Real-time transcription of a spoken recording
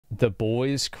The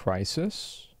boys'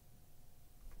 crisis?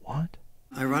 What?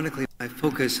 Ironically, my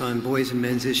focus on boys and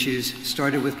men's issues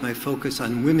started with my focus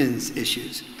on women's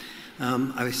issues.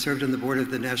 I served on the board of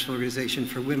the National Organization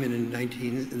for Women in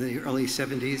the early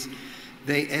 70s.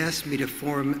 They asked me to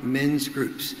form men's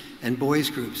groups and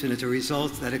boys groups, and as a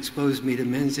result, that exposed me to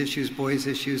men's issues, boys'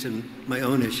 issues, and my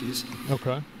own issues.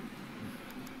 Okay.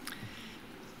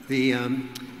 We'll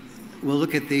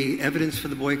look at the evidence for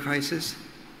the boy crisis,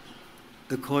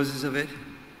 the causes of it,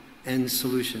 and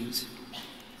solutions.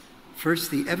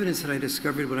 First, the evidence that I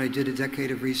discovered when I did a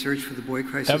decade of research for the boy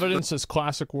crisis. Evidence is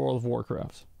classic World of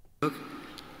Warcraft.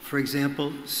 For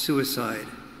example, suicide.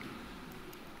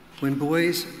 When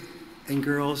boys and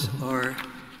girls are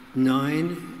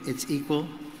 9, it's equal.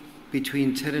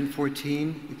 Between 10 and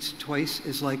 14, it's twice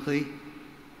as likely.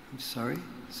 I'm sorry,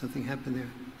 something happened there.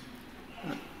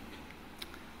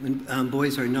 When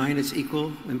boys are 9, it's equal.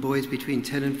 When boys between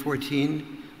 10 and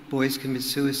 14, boys commit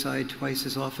suicide twice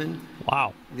as often.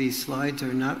 Wow. These slides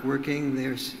are not working.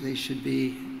 They should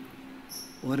be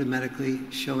automatically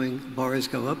showing bars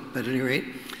go up, but at any rate.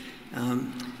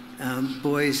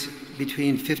 Boys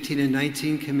between 15 and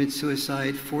 19 commit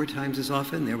suicide 4 times as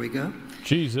often. There we go.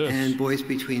 Jesus. And boys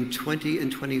between 20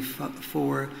 and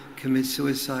 24 commit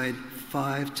suicide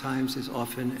 5 times as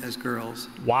often as girls.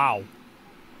 Wow.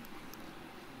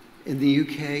 In the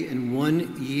UK, in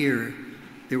 1 year,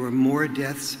 there were more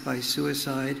deaths by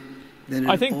suicide than in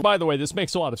I think, by the way, this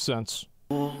makes a lot of sense.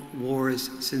 All wars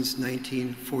since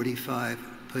 1945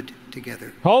 put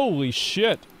together. Holy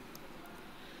shit.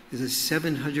 There's a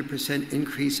 700%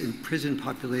 increase in prison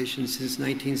population since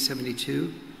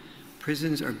 1972.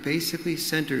 Prisons are basically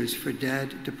centers for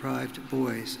dad-deprived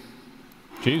boys.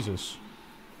 Jesus.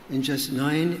 In just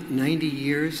 90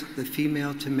 years, the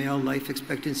female-to-male life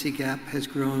expectancy gap has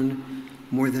grown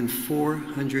more than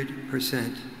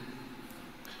 400%.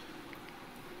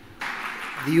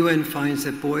 The UN finds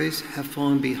that boys have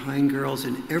fallen behind girls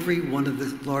in every one of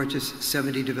the largest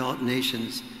 70 developed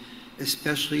nations,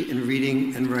 especially in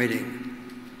reading and writing.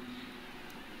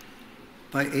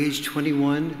 By age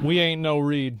 21, we ain't no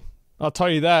read. I'll tell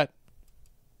you that.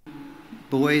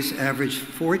 Boys average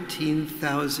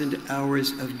 14,000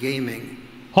 hours of gaming.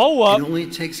 Hold up. It only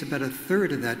takes about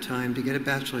 1/3 of that time to get a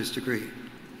bachelor's degree.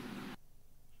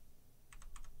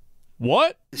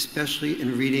 What? Especially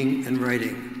in reading and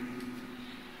writing.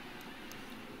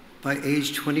 By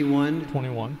age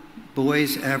 21,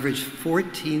 boys average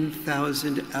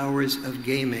 14,000 hours of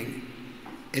gaming.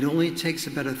 It only takes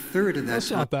about 1/3 of that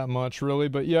That's not that much, really,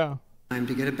 but yeah. Time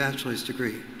to get a bachelor's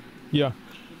degree. Yeah.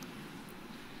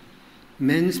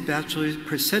 Men's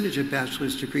percentage of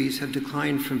bachelor's degrees have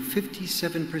declined from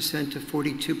 57% to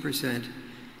 42%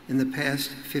 in the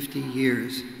past 50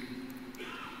 years.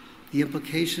 The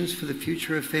implications for the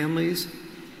future of families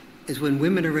is when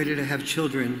women are ready to have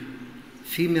children,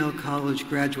 female college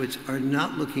graduates are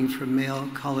not looking for male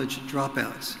college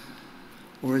dropouts,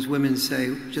 or as women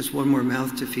say, just one more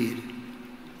mouth to feed,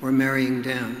 or marrying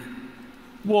down.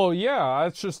 Well, yeah,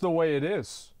 that's just the way it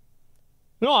is.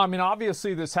 No, I mean,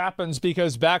 obviously this happens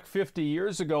because back 50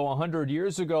 years ago, 100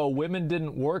 years ago, women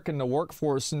didn't work in the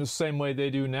workforce in the same way they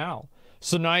do now.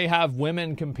 So now you have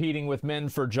women competing with men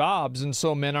for jobs, and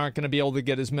so men aren't going to be able to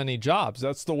get as many jobs.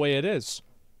 That's the way it is.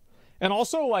 And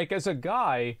also, like, as a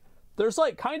guy, there's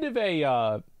like kind of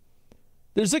a,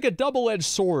 there's like a double-edged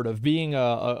sword of being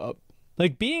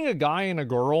like being a guy and a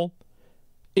girl.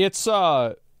 It's,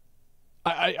 I've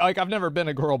never been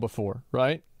a girl before,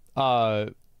 right?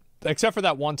 Except for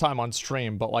that one time on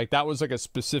stream, but like that was like a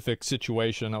specific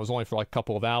situation. That was only for like a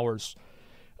couple of hours.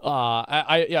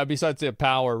 Yeah, besides the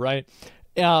power, right?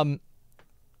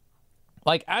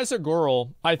 Like as a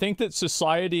girl, I think that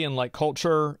society and like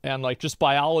culture and like just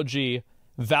biology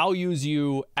values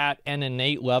you at an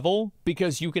innate level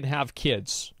because you can have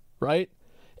kids, right?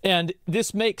 And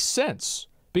this makes sense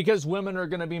because women are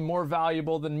going to be more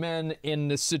valuable than men in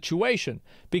this situation.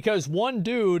 Because one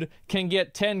dude can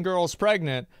get 10 girls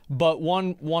pregnant, but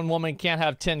one woman can't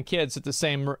have 10 kids at the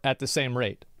same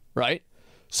rate, right?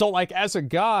 So like as a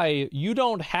guy, you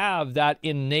don't have that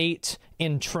innate,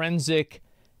 intrinsic,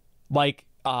 like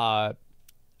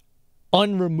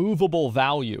unremovable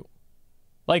value.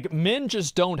 Like men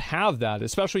just don't have that,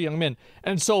 especially young men.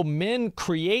 And so men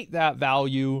create that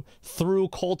value through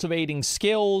cultivating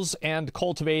skills and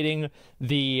cultivating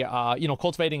the,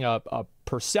 cultivating a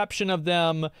perception of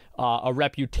them, a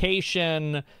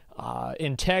reputation,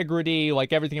 integrity,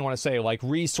 like everything you want to say, like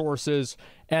resources.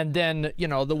 And then, you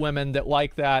know, the women that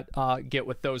like that get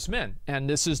with those men. And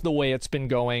this is the way it's been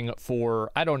going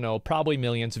for, I don't know, probably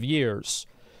millions of years.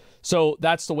 So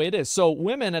that's the way it is. So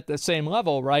women at the same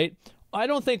level, right, I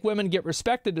don't think women get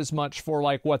respected as much for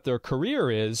like what their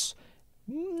career is.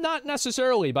 Not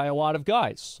necessarily by a lot of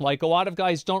guys. Like a lot of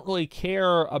guys don't really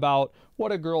care about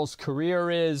what a girl's career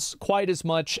is quite as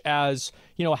much as,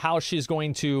 you know, how she's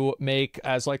going to make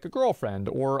as like a girlfriend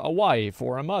or a wife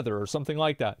or a mother or something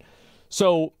like that.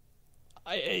 So,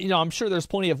 you know, I'm sure there's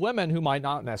plenty of women who might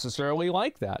not necessarily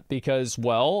like that because,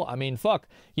 well, I mean, fuck,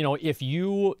 you know, if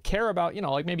you care about, you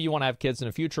know, like maybe you want to have kids in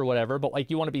the future or whatever, but like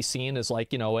you want to be seen as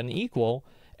like, you know, an equal.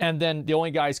 And then the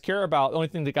only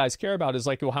thing that guys care about is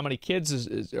like, well, how many kids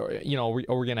you know,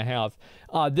 are we going to have?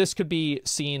 This could be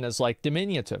seen as like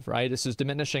diminutive, right? This is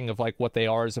diminishing of like what they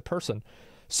are as a person.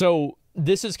 So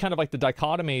this is kind of like the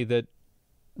dichotomy that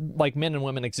like men and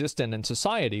women exist in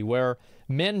society, where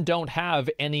men don't have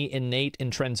any innate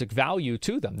intrinsic value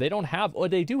to them. They don't have, or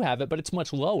they do have it, but it's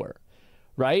much lower,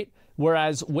 right?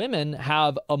 Whereas women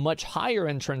have a much higher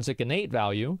intrinsic innate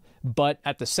value, but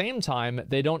at the same time,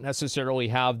 they don't necessarily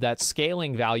have that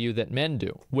scaling value that men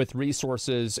do with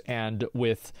resources and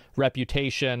with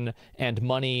reputation and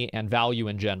money and value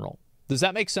in general. Does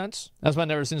that make sense? That's why I've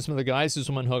never seen some of the guys who's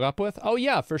women hook up with. Oh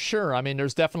yeah, for sure. I mean,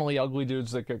 there's definitely ugly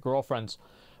dudes that get girlfriends.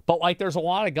 But like there's a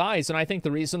lot of guys, and I think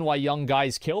the reason why young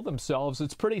guys kill themselves,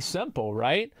 it's pretty simple,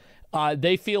 right?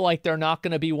 They feel like they're not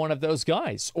going to be one of those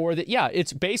guys, or that, yeah,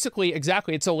 it's basically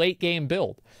exactly, it's a late game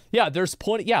build. Yeah, there's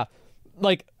plenty, yeah,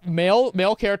 like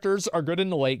male characters are good in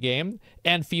the late game,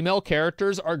 and female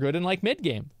characters are good in like mid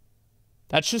game.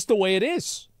 That's just the way it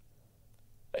is.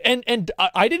 And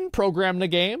I didn't program the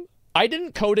game. I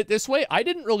didn't code it this way. I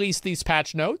didn't release these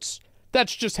patch notes.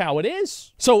 That's just how it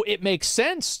is. So it makes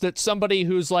sense that somebody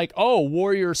who's like, oh,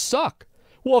 warriors suck.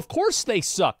 Well, of course they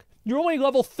suck. You're only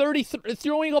level 33.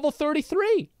 You're only level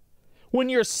 33. When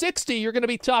you're 60, you're going to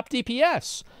be top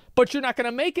DPS. But you're not going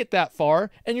to make it that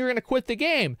far, and you're going to quit the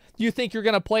game. You think you're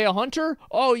going to play a hunter?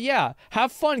 Oh, yeah.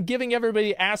 Have fun giving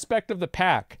everybody aspect of the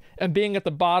pack and being at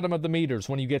the bottom of the meters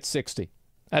when you get 60.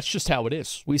 That's just how it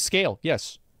is. We scale,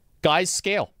 yes. Guys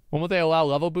scale. When will they allow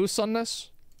level boosts on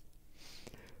this?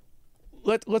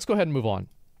 Let's go ahead and move on.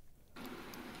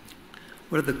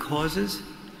 What are the causes?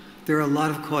 There are a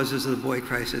lot of causes of the boy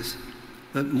crisis,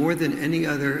 but more than any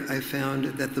other, I found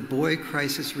that the boy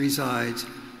crisis resides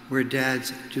where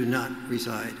dads do not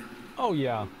reside. Oh,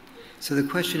 yeah. So the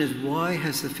question is, why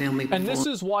has the family... And this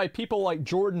is why people like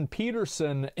Jordan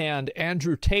Peterson and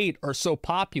Andrew Tate are so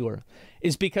popular,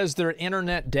 is because they're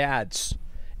internet dads.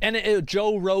 And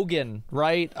Joe Rogan,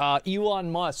 right?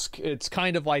 Elon Musk, it's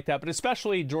kind of like that. But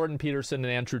especially Jordan Peterson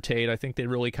and Andrew Tate, I think they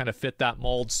really kind of fit that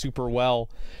mold super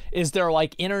well, is they're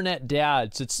like internet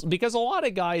dads. It's because a lot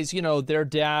of guys, you know, their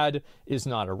dad is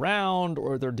not around,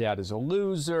 or their dad is a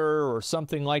loser or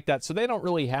something like that. So they don't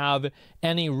really have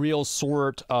any real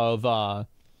sort of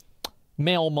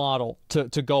male model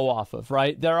to go off of,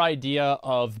 right? Their idea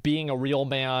of being a real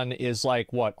man is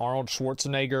like what, Arnold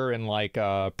Schwarzenegger in like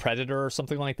Predator or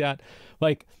something like that.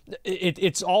 Like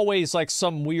it's always like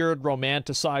some weird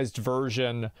romanticized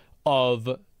version of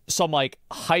some like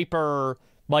hyper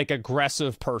like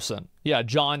aggressive person. Yeah,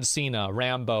 John Cena,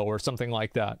 Rambo, or something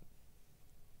like that.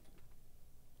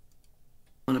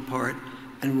 Apart,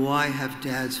 and why have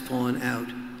dads fallen out?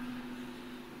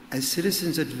 As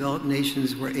citizens of developed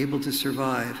nations were able to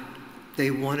survive,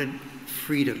 they wanted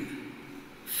freedom.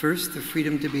 First, the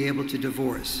freedom to be able to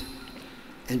divorce.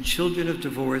 And children of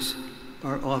divorce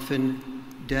are often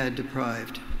dad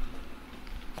deprived.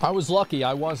 I was lucky,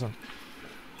 I wasn't.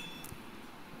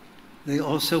 They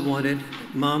also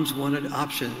moms wanted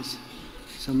options.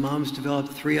 So moms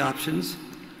developed 3 options: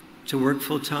 to work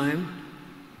full-time,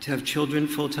 to have children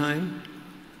full-time,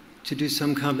 to do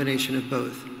some combination of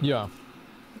both. Yeah.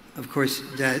 Of course,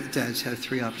 dads have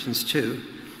 3 options too.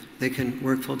 They can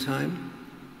work full-time,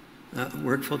 or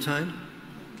work full-time.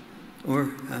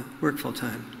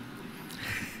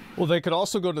 Well, they could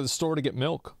also go to the store to get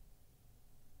milk.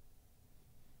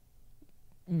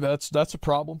 That's a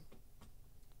problem.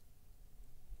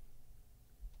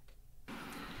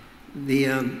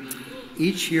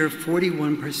 Each year,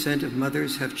 41% of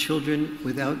mothers have children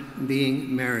without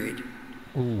being married.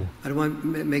 Ooh. I want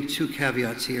to make 2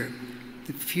 caveats here.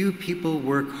 The few people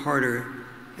work harder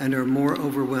and are more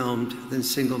overwhelmed than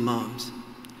single moms.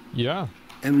 Yeah.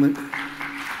 And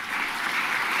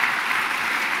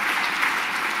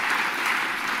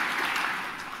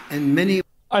many...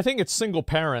 I think it's single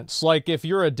parents. Like if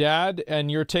you're a dad and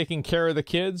you're taking care of the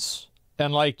kids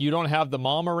and like you don't have the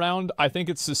mom around, I think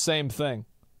it's the same thing.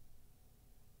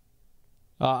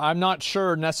 I'm not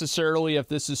sure necessarily if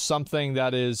this is something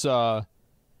that is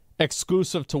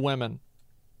exclusive to women.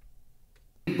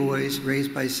 Boys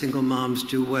raised by single moms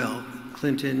do well.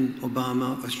 Clinton,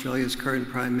 Obama, Australia's current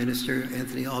Prime Minister,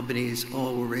 Anthony Albanese,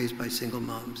 all were raised by single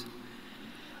moms.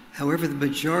 However, the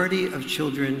majority of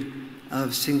children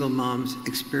of single moms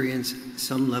experience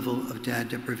some level of dad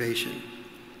deprivation.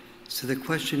 So the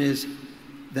question is,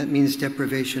 that means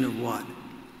deprivation of what?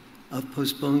 Of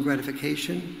postponed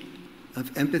gratification,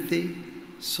 of empathy,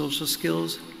 social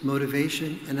skills,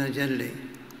 motivation, and identity.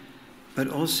 But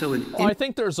also I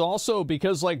think there's also,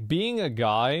 because like being a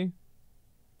guy,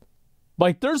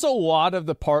 like there's a lot of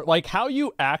the part, like how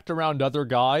you act around other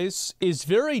guys is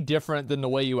very different than the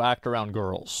way you act around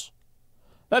girls.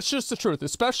 That's just the truth,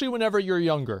 especially whenever you're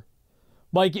younger.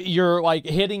 Like, you're, like,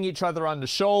 hitting each other on the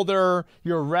shoulder,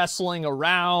 you're wrestling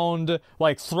around,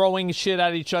 like, throwing shit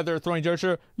at each other, throwing jokes.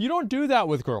 You don't do that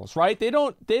with girls, right? They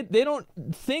don't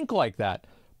think like that.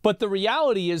 But the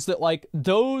reality is that, like,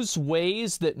 those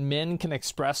ways that men can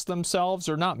express themselves,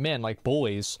 or not men, like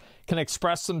boys, can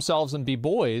express themselves and be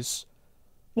boys,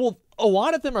 well, a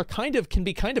lot of them are can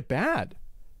be kind of bad.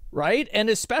 Right? And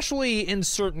especially in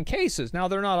certain cases. Now,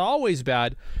 they're not always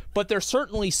bad, but they're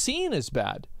certainly seen as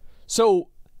bad. So,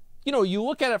 you know, you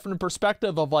look at it from the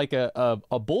perspective of like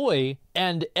a boy,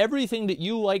 and everything that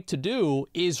you like to do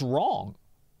is wrong.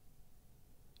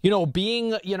 You know,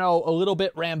 being, you know, a little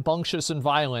bit rambunctious and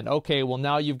violent. Okay, well,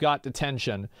 now you've got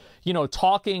detention. You know,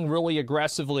 talking really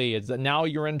aggressively, is that now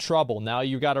you're in trouble. Now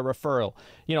you got a referral.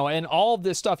 You know, and all of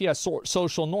this stuff, yeah,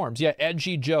 social norms. Yeah,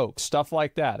 edgy jokes, stuff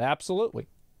like that. Absolutely.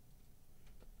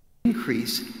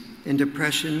 Increase in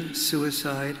depression,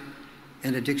 suicide,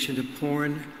 and addiction to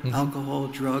porn, alcohol,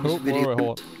 drugs,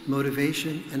 video,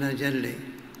 motivation, and identity.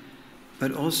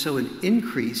 But also an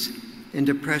increase in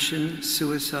depression,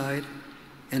 suicide,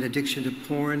 and addiction to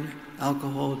porn,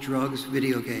 alcohol, drugs,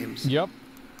 video games. Yep.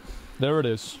 There it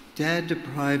is.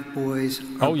 Dad-deprived boys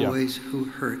are boys who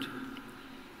hurt.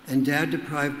 And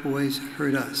dad-deprived boys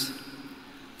hurt us.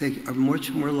 They are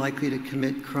much more likely to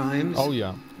commit crimes. Oh,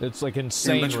 yeah. It's like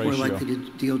insane ratio. They're much more likely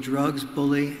to deal drugs,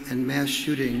 bully, and mass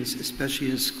shootings, especially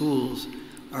in schools,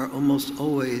 are almost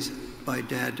always by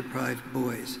dad-deprived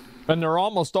boys. And they're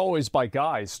almost always by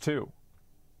guys, too.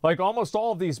 Like, almost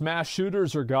all of these mass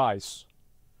shooters are guys.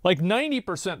 Like,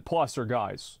 90% plus are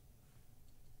guys.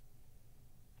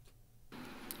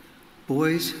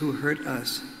 Boys who hurt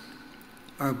us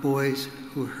are boys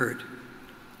who hurt.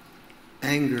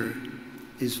 Anger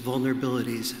is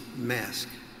vulnerability's mask.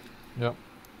 Yep.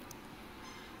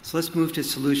 So let's move to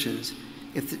solutions.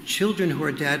 If the children who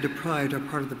are dad deprived are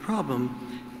part of the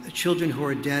problem, the children who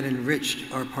are dad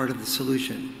enriched are part of the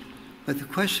solution. But the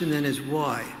question then is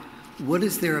why? What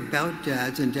is there about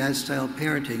dads and dad-style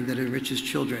parenting that enriches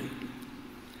children?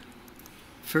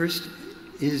 First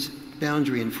is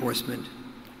boundary enforcement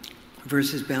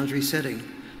versus boundary setting.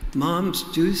 Moms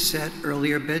do set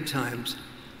earlier bedtimes,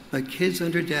 but kids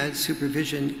under dad's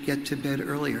supervision get to bed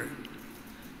earlier.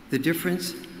 The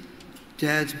difference,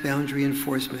 dad's boundary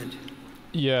enforcement.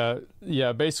 Yeah,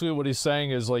 basically what he's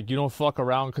saying is, like, you don't fuck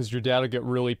around because your dad will get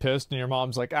really pissed, and your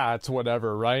mom's like, it's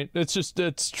whatever, right?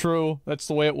 It's true. That's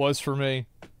the way it was for me.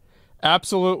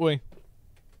 Absolutely.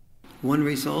 One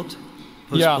result,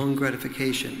 postponed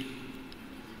gratification.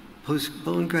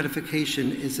 Postponed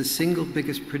gratification is the single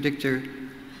biggest predictor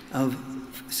of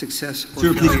success or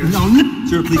Sir, failure. please. No,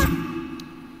 sir, please.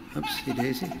 Oopsie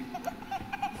daisy.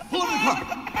 Pull over the car.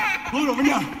 Pull it over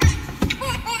now.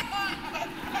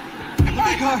 Look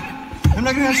at the car. I'm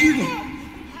not going to ask you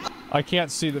again. I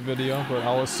can't see the video, but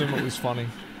I'll assume it was funny.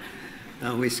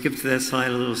 We skipped to that slide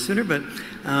a little sooner, but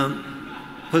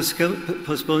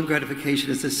postponed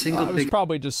gratification is the single It was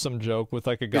probably just some joke with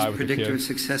like a guy with a predictor kid. of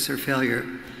success or failure.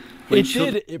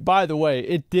 By the way,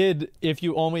 it did, if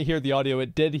you only hear the audio,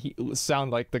 it did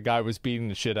sound like the guy was beating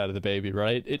the shit out of the baby,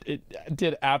 right? It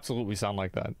did absolutely sound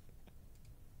like that.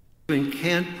 Children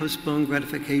can't postpone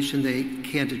gratification, they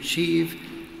can't achieve,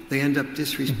 they end up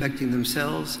disrespecting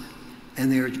themselves,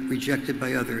 and they are rejected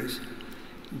by others.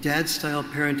 Dad-style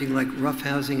parenting like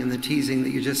roughhousing and the teasing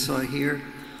that you just saw here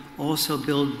also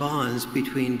build bonds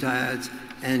between dads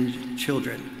and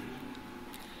children.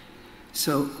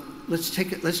 So let's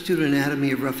do an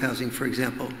anatomy of roughhousing, for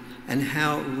example, and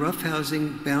how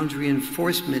roughhousing, boundary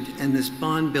enforcement, and this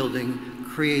bond building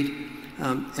create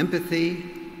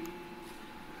empathy,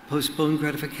 postponed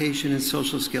gratification, and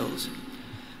social skills.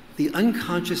 The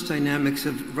unconscious dynamics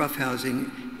of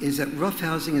roughhousing is that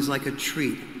roughhousing is like a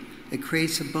treat. It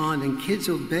creates a bond, and kids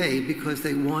obey because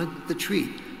they want the treat,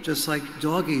 just like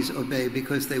doggies obey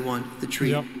because they want the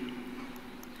treat. Yep.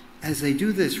 As they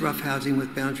do this roughhousing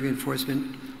with boundary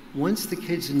enforcement, once the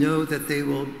kids know that they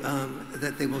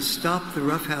will stop the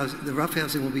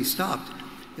roughhousing will be stopped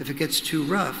if it gets too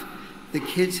rough, The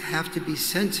kids have to be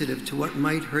sensitive to what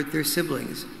might hurt their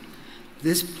siblings.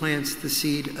 This plants the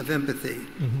seed of empathy.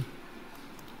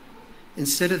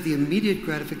 Instead of the immediate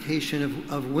gratification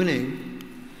of winning,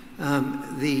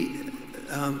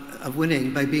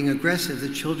 by being aggressive,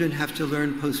 the children have to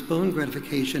learn postponed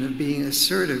gratification of being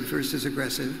assertive versus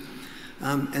aggressive.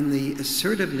 And the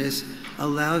assertiveness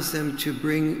allows them to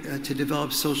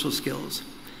develop social skills.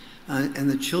 And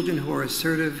the children who are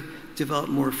assertive develop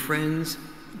more friends,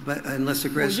 and less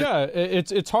aggressive. Well, yeah,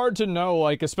 it's hard to know,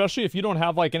 like, especially if you don't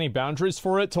have like any boundaries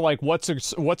for it, to like what's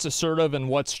assertive and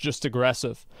what's just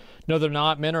aggressive. No, they're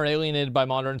not. Men are alienated by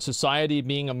modern society.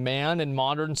 Being a man in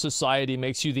modern society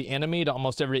makes you the enemy to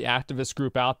almost every activist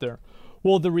group out there.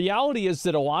 Well, the reality is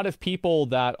that a lot of people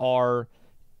that are,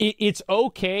 it's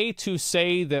okay to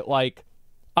say that, like,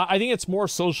 I think it's more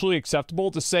socially acceptable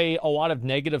to say a lot of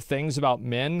negative things about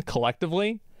men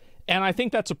collectively, and I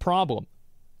think that's a problem.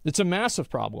 It's a massive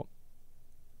problem.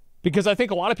 Because I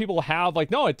think a lot of people have, like,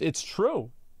 no, it's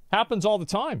true. Happens all the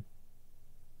time.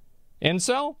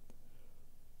 Incel?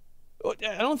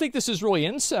 I don't think this is really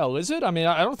incel, is it? I mean,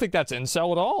 I don't think that's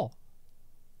incel at all.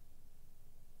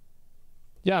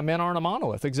 Yeah, men aren't a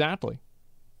monolith, exactly.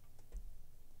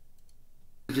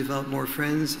 Develop more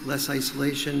friends, less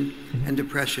isolation, and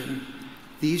depression.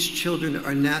 These children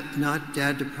are not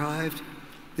dad deprived,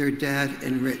 they're dad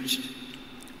enriched.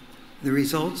 The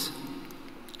results?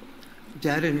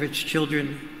 Dad enriched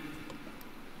children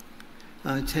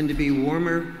tend to be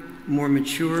warmer, more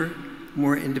mature,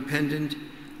 more independent,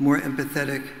 more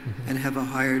empathetic, and have a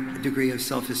higher degree of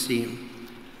self-esteem.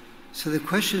 So the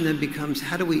question then becomes,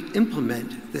 how do we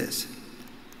implement this?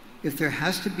 If there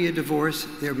has to be a divorce,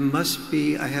 there must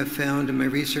be, I have found in my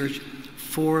research,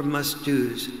 4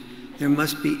 must-dos. There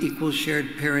must be equal shared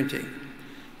parenting.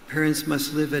 Parents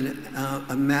must live in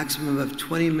a maximum of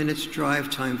 20 minutes drive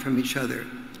time from each other.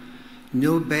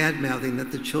 No bad-mouthing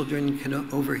that the children can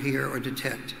overhear or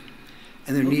detect.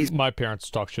 And there needs... My parents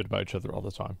talk shit about each other all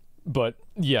the time. But,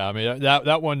 yeah, I mean,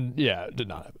 that one, yeah, did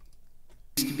not happen.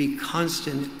 Needs to be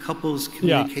constant couples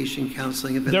communication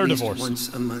counseling of at least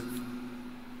once a month.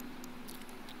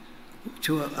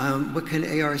 What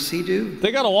can ARC do?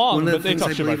 They got along, One of but the they things talk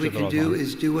I shit about believe each we other can all the do time.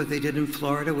 is do what they did in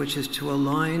Florida, which is to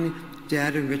align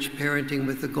dad-enriched parenting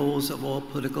with the goals of all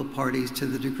political parties, to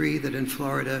the degree that in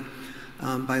Florida,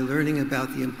 by learning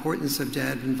about the importance of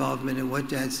dad involvement and what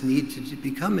dads need to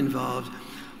become involved,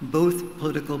 both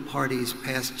political parties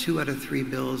passed 2 out of 3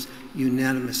 bills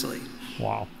unanimously.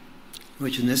 Wow.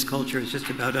 Which in this culture is just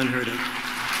about unheard of.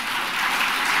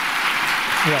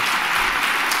 Yeah.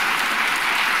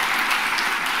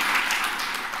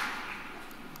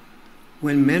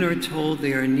 When men are told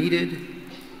they are needed,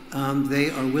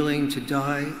 they are willing to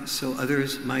die so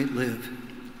others might live.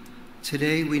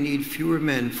 Today, we need fewer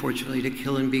men, fortunately, to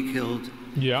kill and be killed.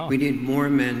 Yeah. We need more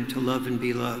men to love and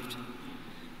be loved.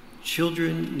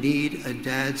 Children need a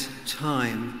dad's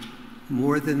time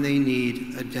more than they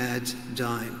need a dad's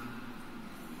dime.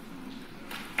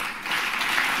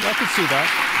 I can see that.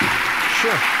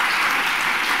 Sure.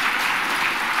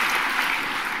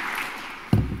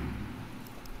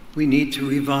 We need to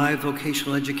revive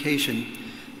vocational education.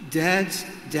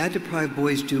 Dad-deprived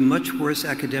boys do much worse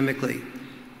academically,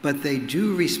 but they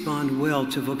do respond well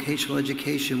to vocational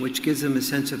education, which gives them a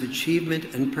sense of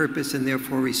achievement and purpose and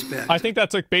therefore respect. I think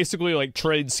that's like basically like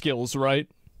trade skills, right?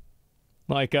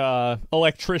 Like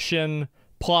electrician,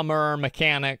 plumber,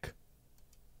 mechanic.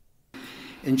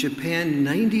 In Japan,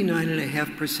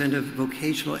 99.5% of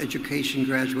vocational education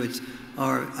graduates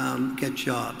get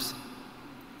jobs.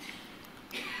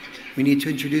 We need to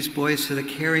introduce boys to the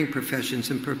caring professions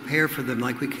and prepare for them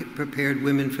like we prepared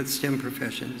women for the STEM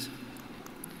professions.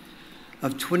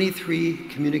 Of 23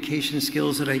 communication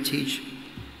skills that I teach,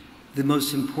 the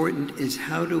most important is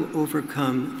how to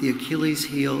overcome the Achilles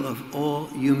heel of all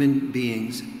human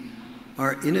beings,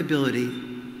 our inability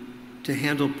to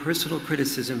handle personal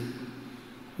criticism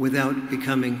without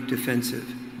becoming defensive.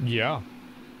 Yeah.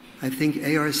 I think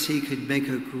ARC could make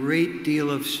a great deal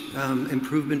of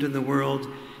improvement in the world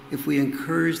if we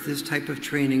encourage this type of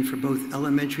training for both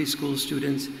elementary school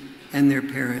students and their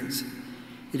parents.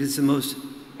 It is the most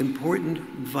important,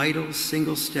 vital,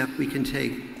 single step we can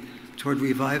take toward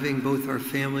reviving both our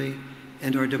family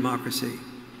and our democracy.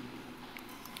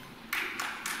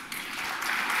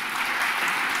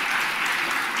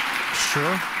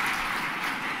 Sure.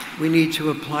 We need to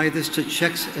apply this to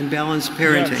checks and balance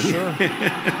parenting. Yeah,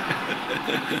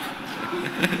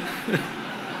 sure.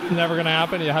 Never gonna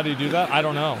happen. How do you do that? I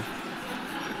don't know.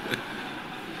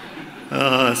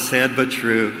 Sad but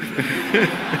true.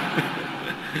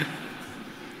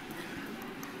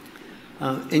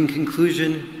 In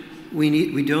conclusion,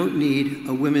 We don't need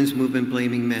a women's movement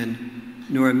blaming men,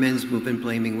 nor a men's movement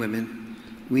blaming women.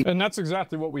 And that's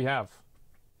exactly what we have.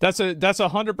 That's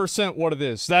 100% what it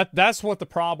is. That's what the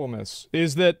problem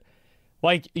is that,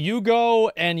 like, you go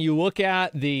and you look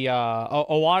at the a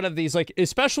lot of these, like,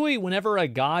 especially whenever a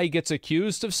guy gets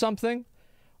accused of something,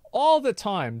 all the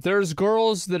time there's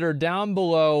girls that are down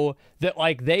below that,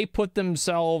 like, they put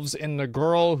themselves in the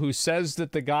girl who says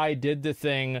that the guy did the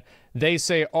thing. They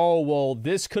say, oh, well,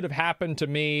 this could have happened to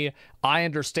me. I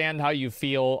understand how you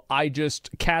feel. I just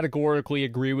categorically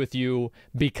agree with you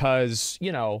because,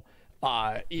 you know,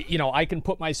 I can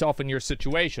put myself in your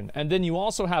situation. And then you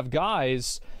also have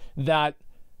guys that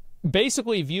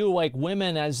basically view, like,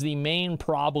 women as the main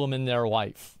problem in their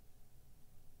life.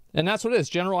 And that's what it is.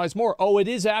 Generalize more. Oh, it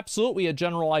is absolutely a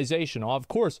generalization. Of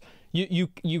course,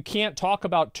 you can't talk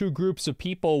about two groups of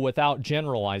people without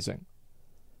generalizing.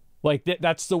 Like,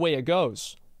 that's the way it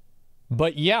goes.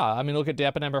 But yeah, I mean, look at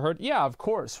Depp and Amber Heard. Yeah, of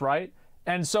course, right?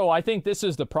 And so I think this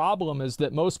is the problem, is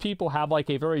that most people have, like,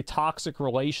 a very toxic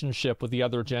relationship with the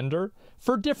other gender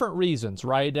for different reasons,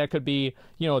 right? That could be,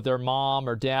 you know, their mom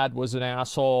or dad was an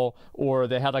asshole, or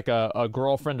they had, like, a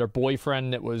girlfriend or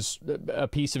boyfriend that was a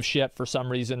piece of shit for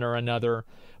some reason or another.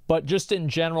 But just in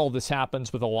general, this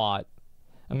happens with a lot.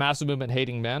 A massive movement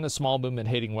hating men, a small movement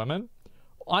hating women.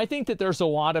 I think that there's a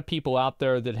lot of people out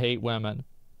there that hate women.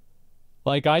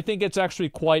 Like, I think it's actually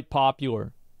quite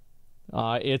popular.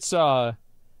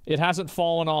 It hasn't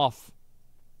fallen off.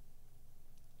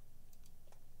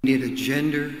 We need a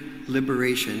gender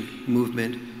liberation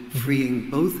movement freeing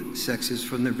both sexes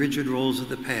from the rigid roles of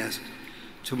the past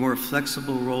to more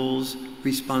flexible roles,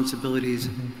 responsibilities,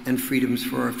 and freedoms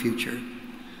for our future.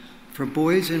 For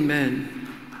boys and men,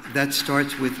 that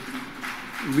starts with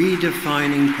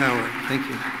redefining power. Thank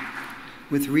you.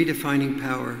 With redefining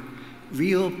power.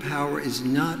 Real power is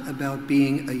not about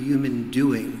being a human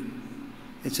doing.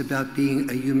 It's about being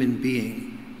a human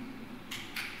being.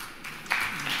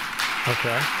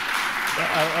 Okay.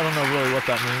 I don't know really what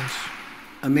that means.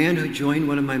 A man who joined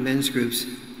one of my men's groups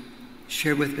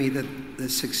shared with me that the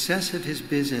success of his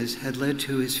business had led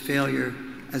to his failure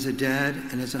as a dad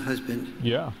and as a husband.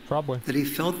 Yeah, probably. That he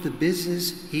felt the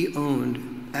business he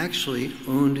owned actually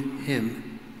owned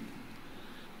him.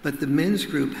 But the men's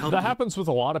group helped. That happens with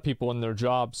a lot of people in their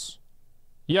jobs.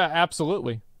 Yeah,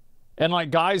 absolutely. And,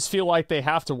 like, guys feel like they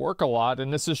have to work a lot,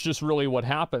 and this is just really what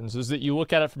happens, is that you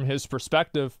look at it from his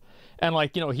perspective, and,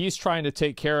 like, you know, he's trying to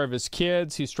take care of his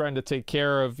kids, he's trying to take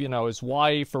care of, you know, his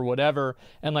wife or whatever,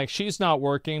 and, like, she's not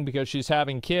working because she's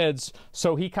having kids,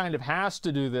 so he kind of has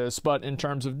to do this, but in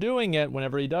terms of doing it,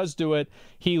 whenever he does do it,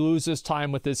 he loses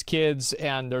time with his kids,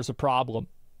 and there's a problem.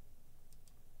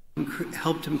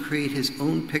 Helped him create his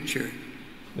own picture.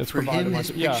 For him,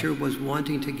 his picture was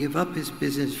wanting to give up his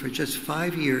business for just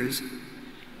 5 years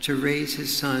to raise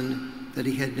his son that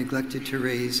he had neglected to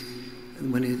raise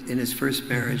in his first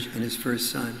marriage and his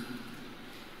first son.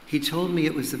 He told me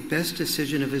it was the best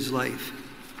decision of his life,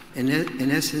 in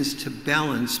essence, to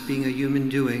balance being a human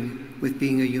doing with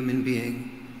being a human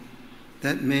being.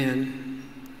 That man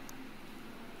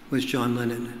was John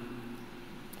Lennon.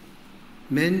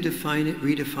 Men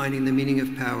redefining the meaning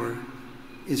of power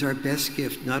is our best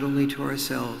gift, not only to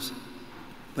ourselves,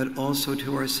 but also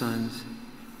to our sons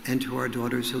and to our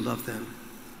daughters who love them.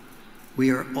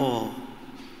 We are all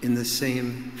in the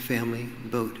same family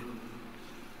boat.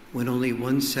 When only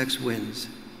one sex wins,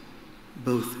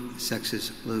 both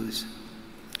sexes lose.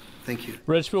 Thank you.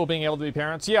 Rich people being able to be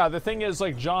parents. Yeah, the thing is,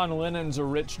 like, John Lennon's a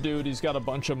rich dude. He's got a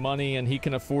bunch of money and he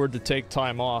can afford to take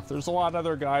time off. There's a lot of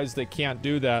other guys that can't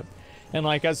do that. And,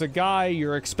 like, as a guy,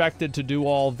 you're expected to do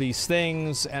all these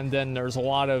things, and then there's a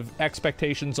lot of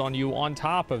expectations on you on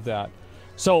top of that.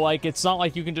 So, like, it's not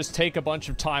like you can just take a bunch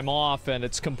of time off and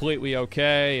it's completely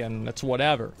okay and it's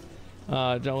whatever.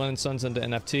 John Lennon's son's into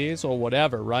NFTs or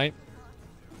whatever, right?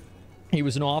 He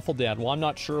was an awful dad. Well, I'm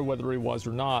not sure whether he was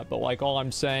or not, but, like, all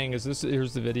I'm saying is this.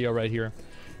 Here's the video right here.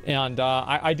 And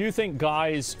I do think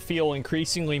guys feel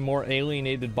increasingly more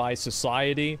alienated by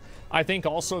society. I think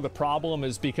also the problem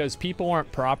is because people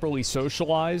aren't properly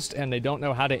socialized and they don't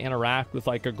know how to interact with,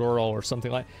 like, a girl or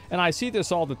something like. And I see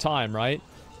this all the time, right?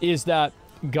 Is that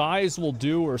guys will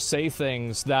do or say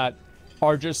things that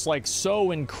are just, like,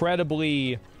 so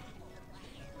incredibly,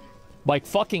 like,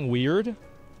 fucking weird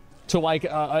to, like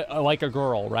a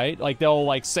girl, right? Like, they'll,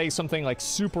 like, say something, like,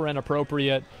 super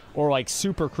inappropriate or, like,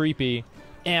 super creepy.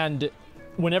 And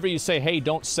whenever you say, hey,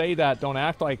 don't say that, don't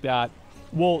act like that,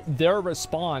 well, their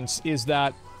response is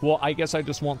that, well, I guess I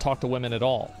just won't talk to women at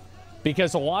all.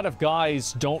 Because a lot of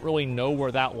guys don't really know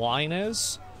where that line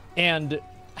is. And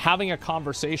having a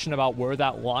conversation about where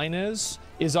that line is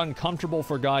uncomfortable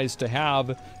for guys to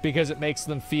have because it makes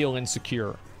them feel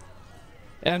insecure.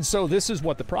 And so this is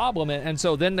what the problem is. And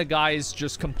so then the guys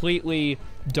just completely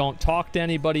don't talk to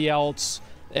anybody else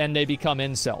and they become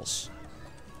incels.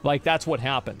 Like, that's what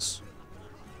happens.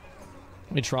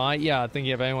 Let me try. Yeah, I think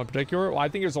you have anyone in particular? Well, I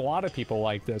think there's a lot of people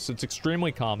like this. It's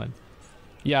extremely common.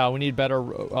 Yeah, we need better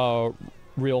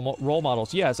real role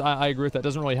models. Yes, I agree with that. It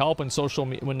doesn't really help when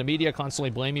when the media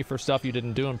constantly blame you for stuff you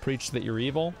didn't do and preach that you're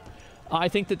evil. I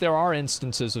think that there are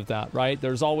instances of that, right?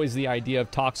 There's always the idea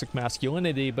of toxic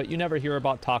masculinity, but you never hear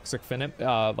about toxic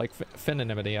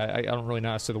femininity. I don't really know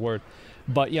how to say the word.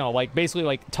 But, you know, like, basically,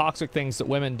 like, toxic things that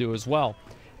women do as well.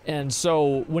 And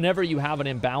so whenever you have an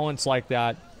imbalance like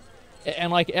that,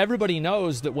 and, like, everybody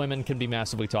knows that women can be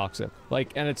massively toxic.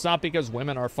 Like, and it's not because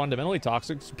women are fundamentally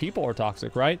toxic. People are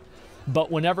toxic, right?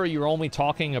 But whenever you're only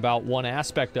talking about one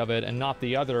aspect of it and not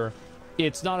the other,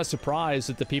 it's not a surprise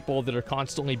that the people that are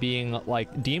constantly being,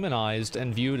 like, demonized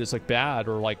and viewed as, like, bad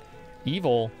or, like,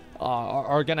 evil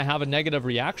are going to have a negative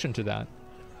reaction to that.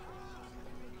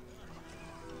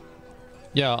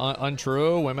 Yeah,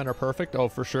 untrue. Women are perfect. Oh,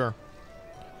 for sure.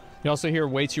 You also hear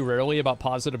way too rarely about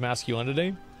positive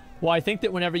masculinity. Well, I think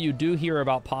that whenever you do hear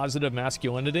about positive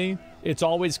masculinity, it's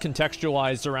always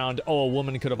contextualized around, oh, a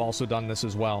woman could have also done this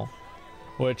as well.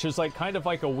 Which is, like, kind of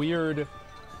like a weird...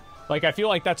 Like, I feel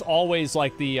like that's always,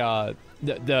 like, the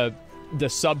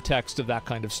subtext of that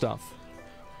kind of stuff.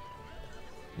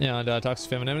 Yeah, and toxic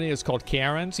femininity is called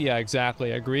Karen's. Yeah,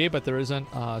 exactly. I agree, but there isn't...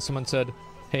 someone said,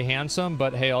 hey, handsome,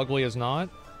 but hey, ugly is not.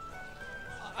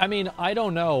 I mean, I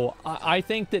don't know. I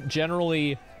think that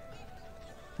generally...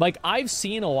 Like, I've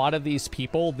seen a lot of these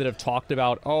people that have talked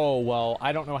about, oh, well,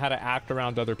 I don't know how to act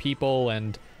around other people,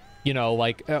 and, you know,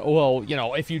 like, well, you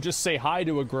know, if you just say hi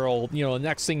to a girl, you know, the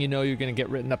next thing you know, you're going to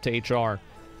get written up to HR.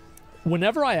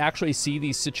 Whenever I actually see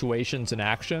these situations in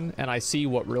action, and I see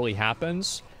what really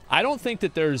happens, I don't think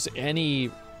that there's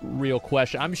any real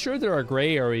question. I'm sure there are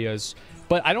gray areas,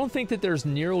 but I don't think that there's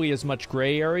nearly as much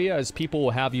gray area as people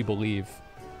will have you believe.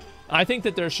 I think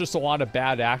that there's just a lot of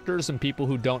bad actors and people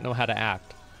who don't know how to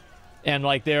act. And,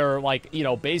 like, they're, like, you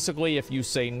know, basically if you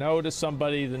say no to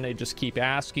somebody, then they just keep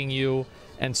asking you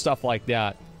and stuff like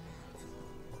that.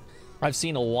 I've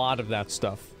seen a lot of that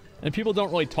stuff. And people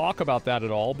don't really talk about that at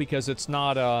all because it's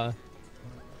not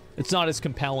as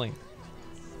compelling.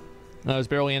 There's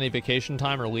barely any vacation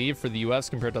time or leave for the U.S.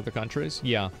 compared to other countries.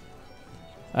 Yeah.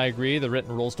 I agree. The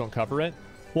written rules don't cover it.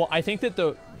 Well, I think that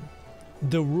the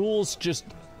rules just...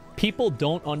 People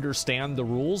don't understand the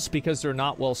rules because they're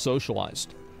not well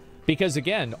socialized. Because,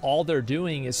 again, all they're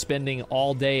doing is spending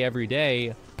all day, every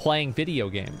day, playing video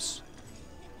games.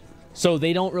 So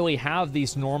they don't really have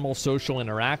these normal social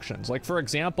interactions. Like, for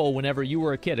example, whenever you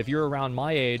were a kid, if you're around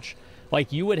my age,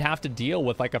 like, you would have to deal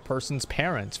with, like, a person's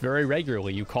parents very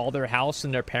regularly. You call their house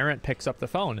and their parent picks up the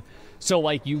phone. So,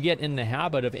 like, you get in the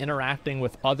habit of interacting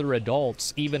with other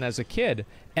adults, even as a kid.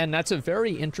 And that's a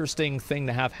very interesting thing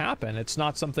to have happen. It's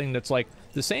not something that's, like,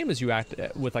 the same as you act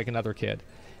with, like, another kid.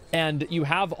 And you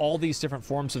have all these different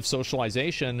forms of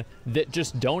socialization that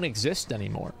just don't exist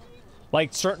anymore.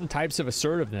 Like certain types of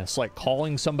assertiveness, like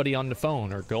calling somebody on the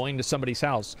phone or going to somebody's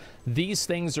house. These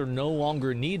things are no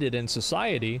longer needed in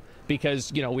society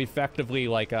because, you know, we effectively,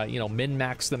 like, you know,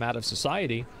 min-max them out of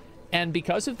society. And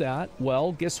because of that,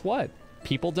 well, guess what?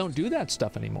 People don't do that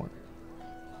stuff anymore.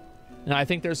 And I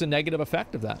think there's a negative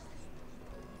effect of that.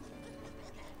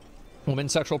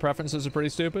 Women's sexual preferences are pretty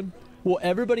stupid. Well,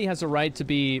 everybody has a right to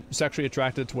be sexually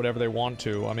attracted to whatever they want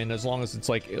to. I mean, as long as it's,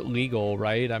 like, illegal,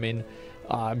 right? I mean,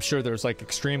 I'm sure there's, like,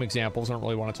 extreme examples I don't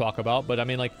really want to talk about. But, I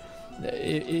mean, like,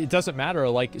 it doesn't matter.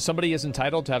 Like, somebody is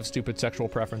entitled to have stupid sexual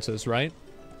preferences, right?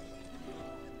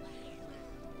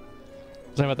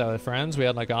 Talking about that with friends. We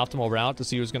had, like, an optimal route to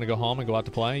see who's going to go home and go out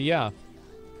to play. Yeah.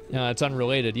 It's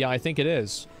unrelated. Yeah, I think it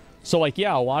is. So, like,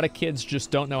 yeah, a lot of kids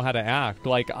just don't know how to act.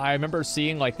 Like, I remember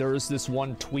seeing, like, there was this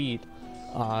one tweet.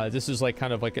 This is, like,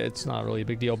 kind of, like, it's not really a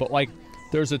big deal. But, like,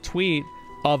 there's a tweet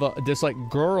of this, like,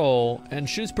 girl, and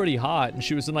she was pretty hot. And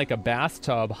she was in, like, a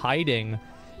bathtub hiding.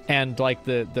 And, like,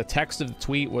 the text of the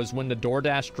tweet was, when the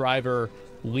DoorDash driver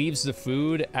leaves the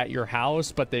food at your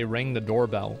house, but they ring the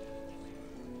doorbell.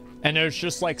 And there's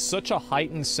just, like, such a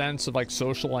heightened sense of, like,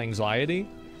 social anxiety.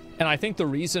 And I think the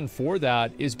reason for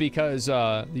that is because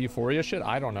the euphoria shit,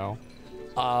 I don't know.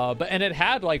 And it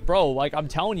had, like, bro, like, I'm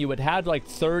telling you, it had, like,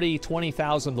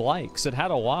 20,000 likes. It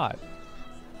had a lot.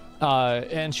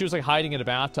 And she was, like, hiding in a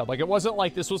bathtub. Like, it wasn't,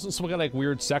 like, this wasn't some kind of, like,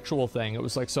 weird sexual thing. It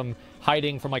was, like, some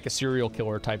hiding from, like, a serial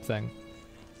killer type thing.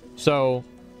 So...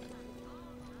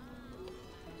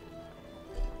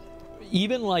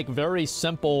 even like very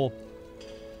simple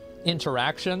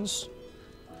interactions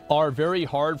are very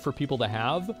hard for people to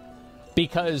have,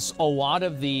 because a lot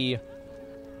of the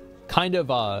kind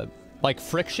of like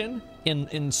friction in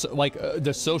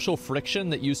the social friction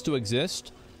that used to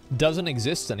exist doesn't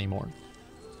exist anymore.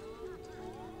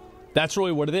 That's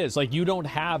really what it is. Like, you don't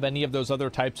have any of those other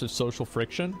types of social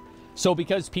friction. So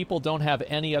because people don't have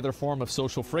any other form of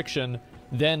social friction,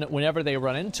 then whenever they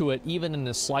run into it, even in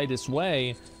the slightest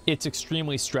way, it's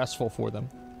extremely stressful for them.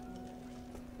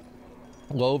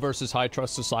 Low versus high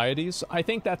trust societies. I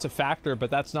think that's a factor, but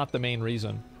that's not the main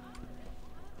reason.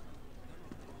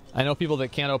 I know people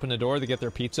that can't open the door to get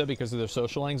their pizza because of their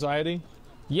social anxiety.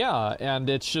 Yeah, and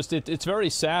it's just, it's very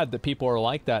sad that people are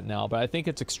like that now, but I think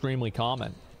it's extremely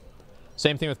common.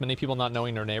 Same thing with many people not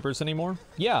knowing their neighbors anymore.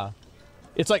 Yeah.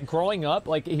 It's like growing up,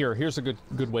 like here's a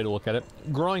good way to look at it.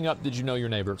 Growing up, did you know your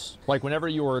neighbors? Like whenever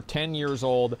you were 10 years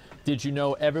old, did you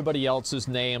know everybody else's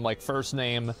name, like first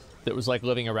name that was like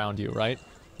living around you, right?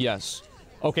 Yes.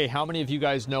 Okay, how many of you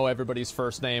guys know everybody's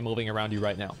first name living around you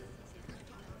right now?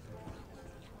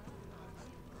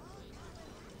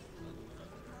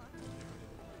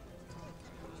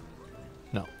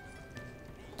 No.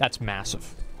 That's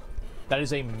massive. That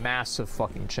is a massive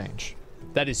fucking change.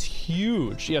 That is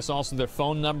huge. Yes, also their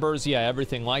phone numbers. Yeah,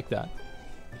 everything like that.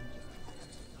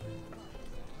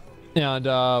 And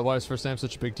why is first name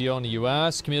such a big deal in the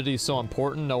U.S.? Community is so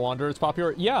important. No wonder it's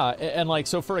popular. Yeah, and like,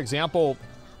 so for example,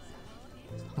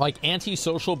 like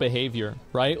antisocial behavior,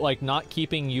 right? Like not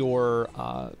keeping your,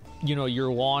 you know,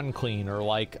 your lawn clean, or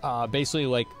like basically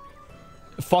like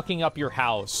fucking up your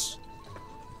house.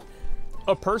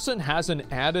 A person has an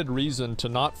added reason to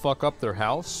not fuck up their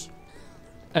house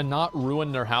and not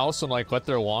ruin their house and like let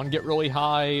their lawn get really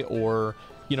high, or,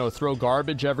 you know, throw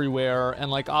garbage everywhere. And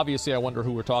like, obviously I wonder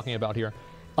who we're talking about here.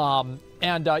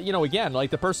 You know, again, like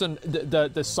the person,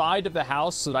 the side of the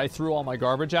house that I threw all my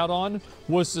garbage out on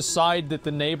was the side that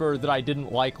the neighbor that I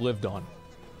didn't like lived on.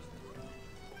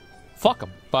 Fuck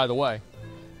him, by the way.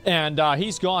 And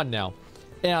he's gone now.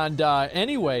 And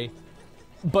anyway,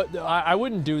 but I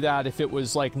wouldn't do that if it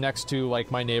was like next to like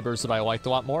my neighbors that I liked a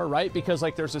lot more, right? Because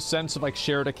like there's a sense of like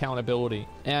shared accountability,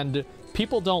 and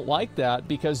people don't like that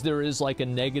because there is like a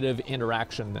negative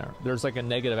interaction there. There's like a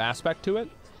negative aspect to it,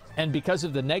 and because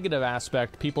of the negative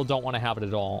aspect, people don't want to have it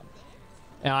at all.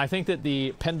 And I think that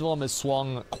the pendulum has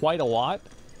swung quite a lot,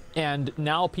 and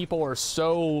now people are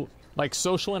so like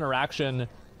social interaction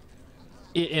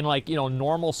in like, you know,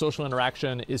 normal social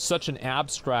interaction is such an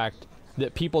abstract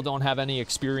that people don't have any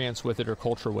experience with it or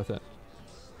culture with it.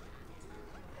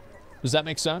 Does that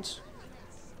make sense?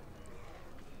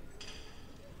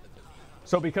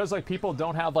 So because like people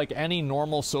don't have like any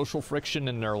normal social friction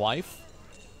in their life,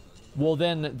 well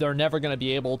then they're never going to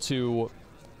be able to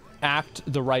act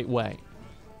the right way.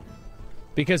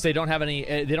 Because they don't have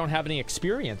any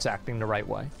experience acting the right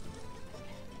way.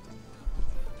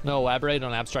 No, elaborate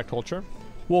on abstract culture.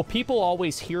 Well, people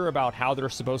always hear about how they're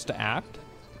supposed to act,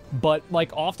 but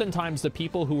like oftentimes the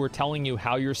people who are telling you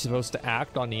how you're supposed to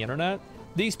act on the internet,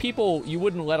 these people you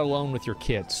wouldn't let alone with your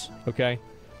kids, okay?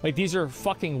 Like these are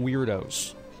fucking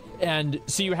weirdos. And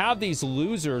so you have these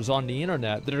losers on the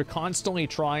internet that are constantly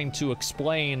trying to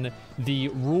explain the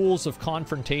rules of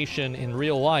confrontation in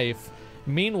real life.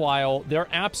 Meanwhile, they're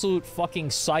absolute fucking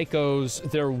psychos.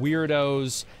 They're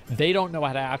weirdos. They don't know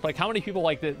how to act. Like, how many people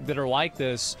like that are like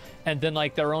this, and then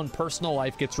like their own personal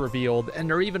life gets revealed, and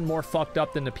they're even more fucked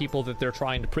up than the people that they're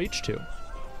trying to preach to?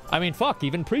 I mean, fuck,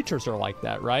 even preachers are like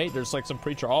that, right? There's like some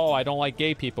preacher, oh, I don't like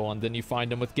gay people, and then you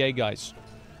find them with gay guys.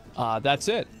 That's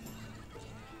it.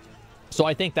 So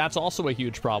I think that's also a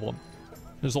huge problem.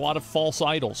 There's a lot of false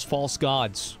idols, false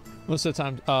gods. Most of the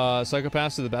time,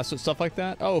 psychopaths are the best at stuff like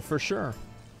that. Oh, for sure.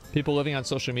 People living on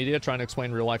social media trying to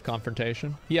explain real-life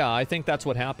confrontation. Yeah, I think that's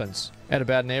what happens. I had a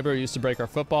bad neighbor who used to break our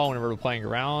football whenever we were playing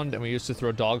around, and we used to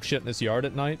throw dog shit in his yard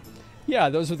at night. Yeah,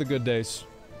 those are the good days.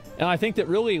 And I think that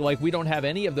really, like, we don't have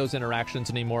any of those interactions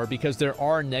anymore because there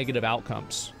are negative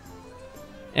outcomes.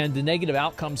 And the negative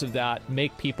outcomes of that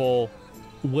make people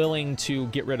willing to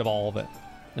get rid of all of it.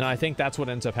 And I think that's what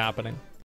ends up happening.